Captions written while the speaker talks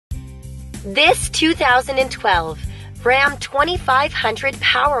This 2012 Ram 2500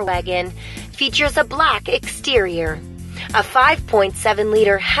 Power Wagon features a black exterior, a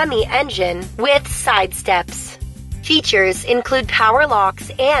 5.7-liter Hemi engine with side steps. Features include power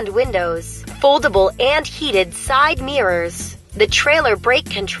locks and windows, foldable and heated side mirrors, the trailer brake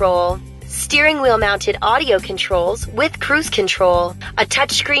control, steering wheel mounted audio controls with cruise control, a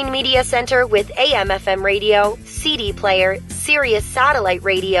touchscreen media center with AM/FM radio, CD player, Sirius satellite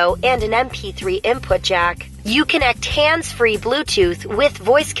radio, and an MP3 input jack. You connect hands-free Bluetooth with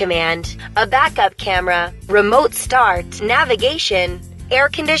voice command, a backup camera, remote start, navigation, air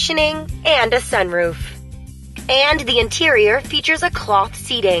conditioning, and a sunroof. And the interior features a cloth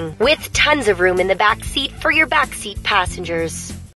seating with tons of room in the back seat for your backseat passengers.